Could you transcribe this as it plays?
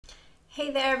Hey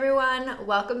there everyone,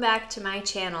 welcome back to my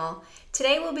channel.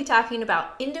 Today we'll be talking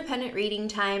about independent reading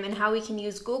time and how we can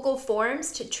use Google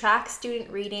Forms to track student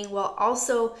reading while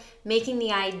also making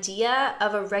the idea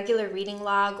of a regular reading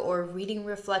log or reading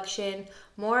reflection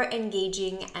more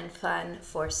engaging and fun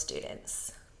for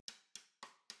students.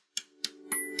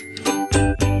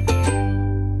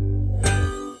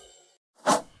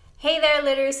 Hey there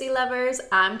literacy lovers,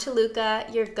 I'm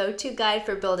Toluca, your go-to guide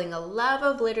for building a love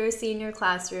of literacy in your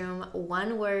classroom,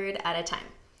 one word at a time.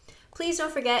 Please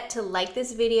don't forget to like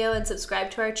this video and subscribe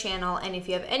to our channel, and if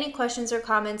you have any questions or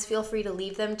comments, feel free to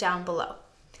leave them down below.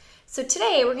 So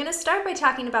today we're going to start by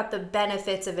talking about the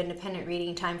benefits of independent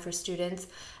reading time for students,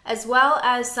 as well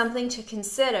as something to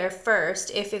consider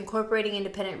first if incorporating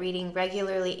independent reading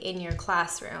regularly in your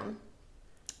classroom.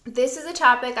 This is a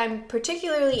topic I'm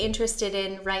particularly interested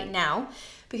in right now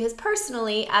because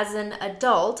personally, as an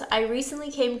adult, I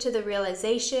recently came to the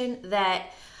realization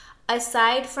that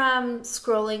aside from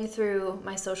scrolling through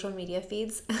my social media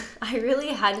feeds, I really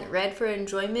hadn't read for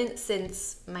enjoyment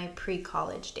since my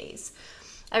pre-college days.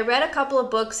 I read a couple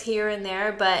of books here and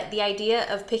there, but the idea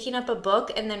of picking up a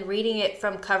book and then reading it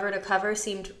from cover to cover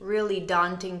seemed really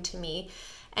daunting to me.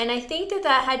 And I think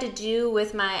that had to do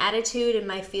with my attitude and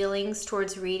my feelings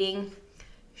towards reading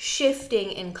shifting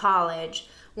in college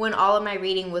when all of my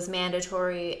reading was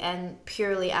mandatory and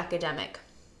purely academic.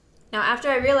 Now, after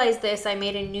I realized this, I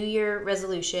made a New Year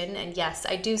resolution, and yes,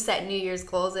 I do set New Year's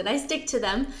goals and I stick to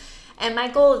them. And my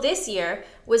goal this year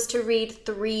was to read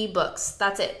 3 books.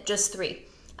 That's it, just 3.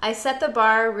 I set the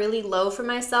bar really low for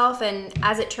myself, and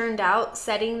as it turned out,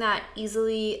 setting that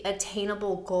easily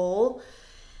attainable goal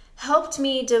helped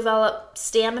me develop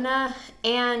stamina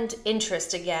and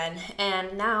interest again.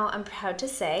 And now I'm proud to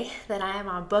say that I am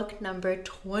on book number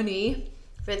 20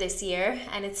 for this year,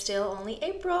 and it's still only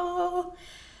April.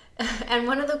 And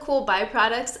one of the cool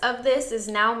byproducts of this is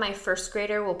now my first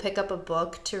grader will pick up a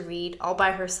book to read all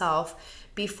by herself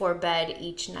before bed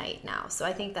each night now. So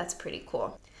I think that's pretty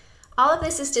cool. All of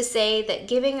this is to say that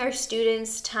giving our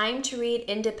students time to read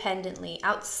independently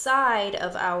outside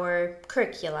of our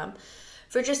curriculum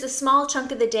for just a small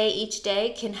chunk of the day each day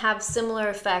can have similar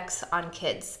effects on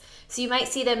kids. So you might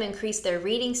see them increase their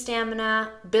reading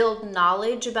stamina, build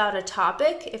knowledge about a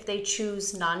topic if they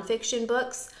choose nonfiction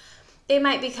books. They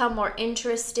might become more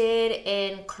interested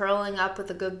in curling up with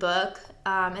a good book,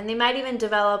 and they might even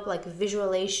develop like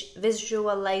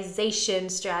visualization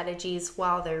strategies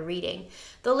while they're reading.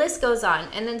 The list goes on,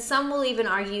 and then some will even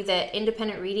argue that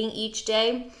independent reading each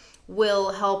day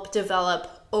will help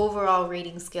develop overall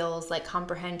reading skills like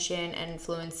comprehension and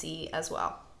fluency as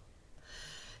well.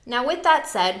 Now, with that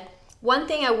said, one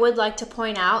thing I would like to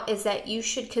point out is that you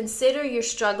should consider your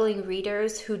struggling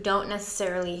readers who don't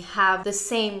necessarily have the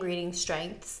same reading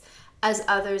strengths as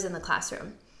others in the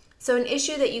classroom. So an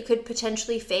issue that you could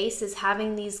potentially face is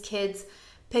having these kids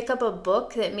pick up a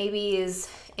book that maybe is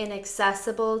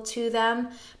inaccessible to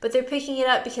them, but they're picking it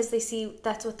up because they see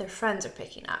that's what their friends are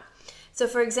picking up. So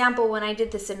for example, when I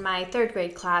did this in my 3rd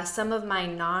grade class, some of my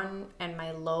non and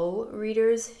my low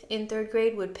readers in 3rd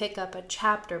grade would pick up a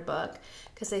chapter book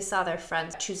because they saw their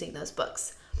friends choosing those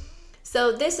books.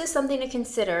 So this is something to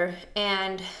consider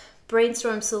and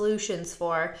brainstorm solutions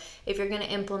for if you're going to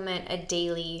implement a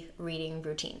daily reading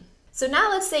routine. So now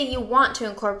let's say you want to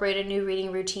incorporate a new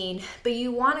reading routine, but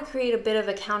you want to create a bit of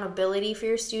accountability for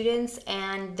your students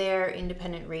and their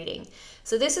independent reading.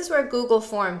 So this is where Google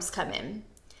Forms come in.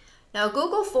 Now,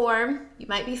 Google Form, you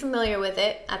might be familiar with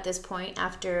it at this point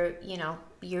after,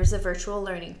 years of virtual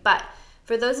learning. But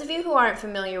for those of you who aren't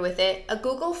familiar with it, a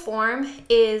Google Form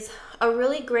is a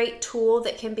really great tool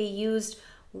that can be used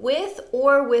with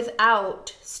or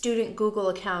without student Google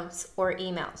accounts or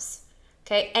emails.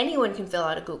 Okay, anyone can fill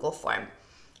out a Google Form.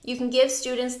 You can give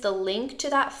students the link to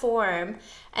that form,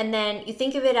 and then you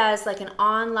think of it as like an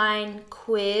online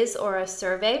quiz or a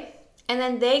survey. And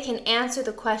then they can answer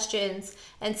the questions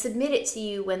and submit it to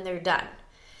you when they're done.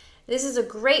 This is a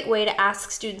great way to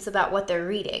ask students about what they're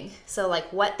reading. So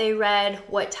like what they read,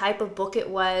 what type of book it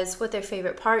was, what their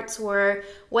favorite parts were,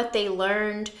 what they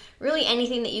learned, really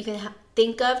anything that you can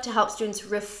think of to help students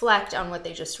reflect on what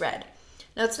they just read.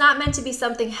 Now, it's not meant to be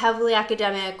something heavily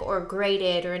academic or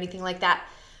graded or anything like that,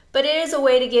 but it is a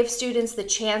way to give students the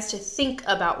chance to think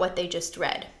about what they just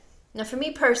read. Now, for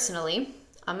me personally,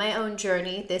 on my own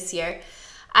journey this year,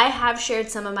 I have shared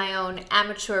some of my own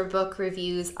amateur book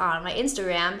reviews on my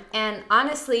Instagram, and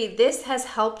honestly, this has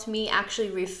helped me actually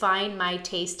refine my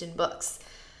taste in books.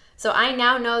 So I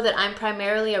now know that I'm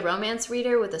primarily a romance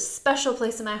reader with a special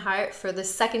place in my heart for the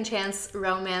second chance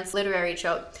romance literary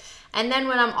trope. And then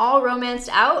when I'm all romanced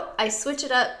out, I switch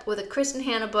it up with a Kristen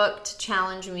Hanna book to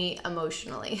challenge me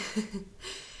emotionally.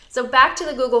 So back to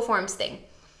the Google Forms thing.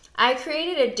 I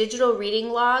created a digital reading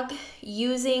log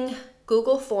using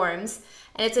Google Forms,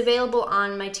 and it's available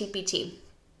on my TPT.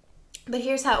 But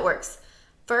here's how it works.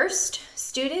 First,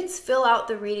 students fill out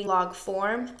the reading log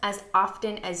form as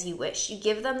often as you wish. You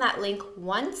give them that link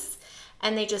once,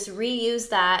 and they just reuse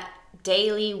that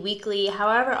daily, weekly,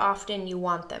 however often you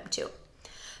want them to.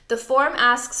 The form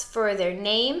asks for their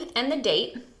name and the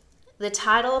date, the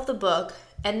title of the book,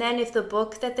 and then if the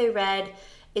book that they read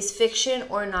is fiction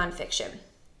or nonfiction.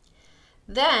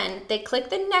 Then they click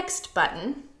the next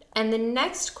button, and the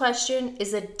next question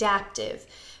is adaptive,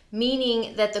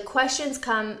 meaning that the questions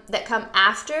that come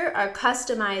after are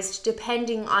customized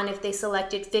depending on if they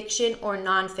selected fiction or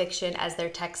nonfiction as their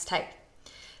text type.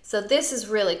 So this is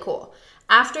really cool.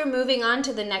 After moving on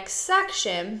to the next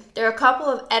section, there are a couple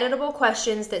of editable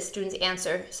questions that students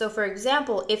answer. So for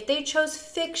example, if they chose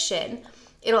fiction,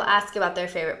 it'll ask about their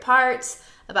favorite parts,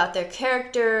 about their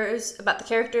characters,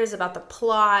 about the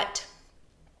plot.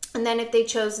 And then if they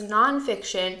chose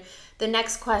nonfiction, the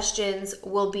next questions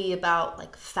will be about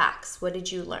like facts. What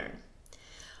did you learn?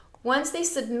 Once they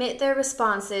submit their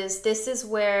responses, this is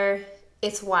where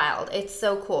it's wild. It's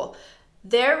so cool.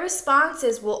 Their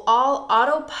responses will all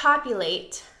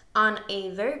auto-populate on a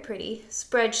very pretty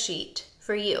spreadsheet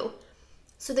for you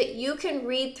so that you can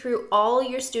read through all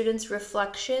your students'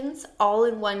 reflections all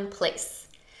in one place.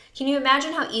 Can you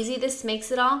imagine how easy this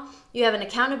makes it all? You have an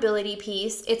accountability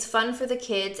piece, it's fun for the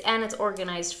kids, and it's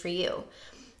organized for you.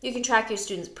 You can track your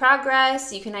students'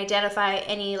 progress, you can identify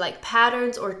any like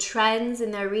patterns or trends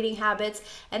in their reading habits,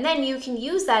 and then you can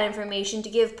use that information to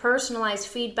give personalized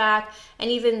feedback and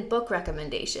even book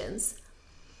recommendations.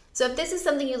 So if this is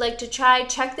something you'd like to try,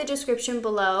 check the description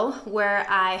below where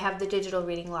I have the digital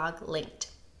reading log linked.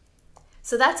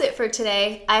 So that's it for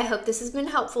today. I hope this has been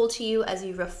helpful to you as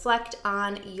you reflect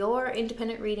on your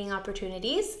independent reading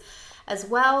opportunities, as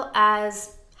well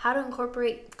as how to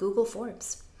incorporate Google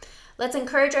Forms. Let's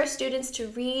encourage our students to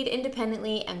read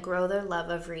independently and grow their love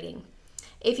of reading.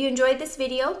 If you enjoyed this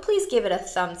video, please give it a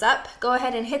thumbs up. Go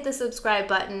ahead and hit the subscribe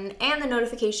button and the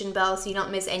notification bell so you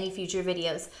don't miss any future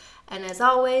videos. And as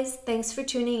always, thanks for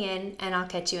tuning in, and I'll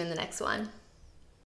catch you in the next one.